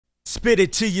Spit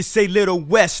it till you say Little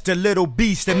West, a little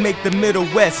beast that make the Middle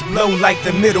West blow like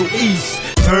the Middle East.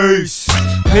 Peace,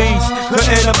 peace,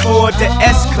 couldn't afford the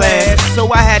S-Class,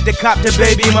 so I had to cop the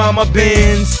baby mama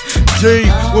Benz. G,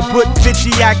 we'll put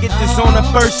 50, I get this on the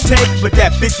first take, but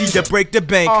that 50 to break the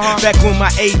bank. Back when my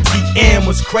ATM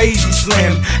was crazy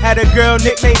slim, had a girl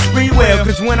nicknamed Spreewell,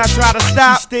 cause when I try to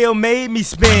stop, she still made me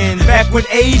spin. Back when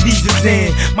 80s was in,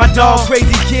 my dog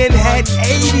Crazy Kid had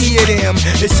 80 of them.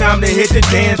 It's time to hit the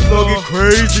dance floor, get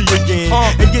crazy again,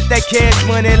 and get that cash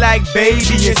money like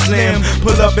Baby and Slim.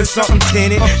 Pull up in something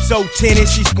tinted, so tinted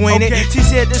she squinted. She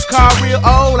said this car real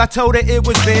old, I told her it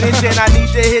was vintage, and I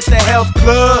need to hit the health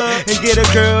club and get a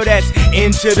girl that's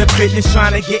into the fitness,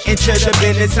 trying to get into the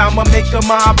business. I'ma make her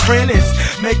my apprentice,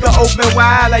 make her open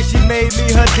wide like she made me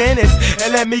her dentist,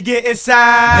 and let me get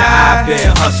inside. Now I've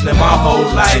been hustling my whole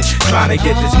life, trying to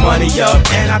get this money up,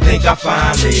 and I think I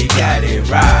finally got it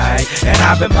right. And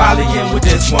I've been polying with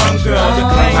this one girl to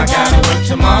claim I gotta work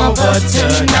tomorrow, but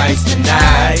tonight's the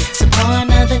night. So pour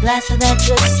another glass of that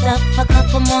good stuff, a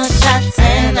couple more shots,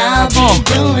 and I'll be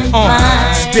doing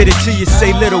fine. Spit it till you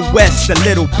say Little West, a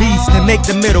little beast that make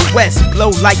the Middle West blow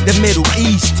like the Middle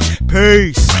East.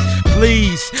 Peace,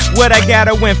 please. What I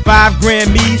gotta win 5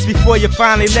 Grammys before you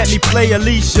finally let me play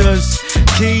Alicia's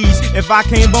keys. If I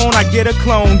can't bone, I get a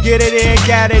clone. Get it in,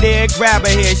 got it in, grab her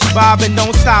here. She bobbing,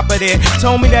 don't stop her there.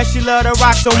 Told me that she loved to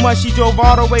rock so much she drove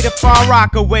all the way to Far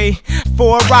Rockaway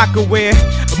for a Rockaway.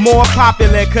 More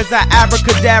popular cause I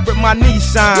abracadabraed my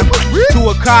Nissan to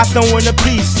a car throwing a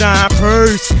peace sign.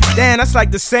 Purse, damn, that's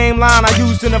like the same line I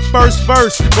used in the first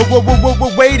verse. But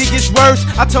wait, it gets worse.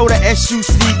 I told her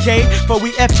S-U-C-K, for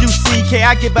we F-U-C-K.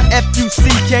 I give her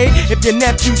F-U-C-K if your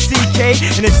nephew C-K,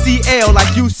 and it's C-L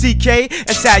like U-C-K.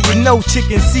 That's how you know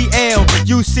chicken C-L,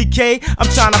 U-C-K. I'm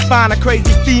trying to find a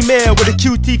crazy female with a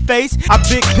QT face. I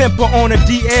big pimp her on a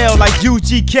D-L like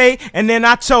U-G-K. And then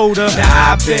I told her,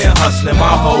 now I've been hustling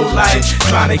my whole life,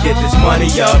 trying to get this money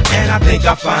up, and I think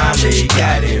I finally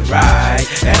got it right.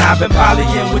 And I've been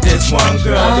polying with this one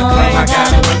girl to claim I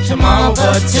gotta work tomorrow,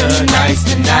 but tonight's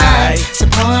the night. So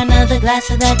pour another glass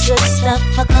of that good stuff,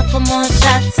 a couple more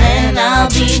shots, and I'll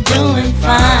be doing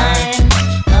fine.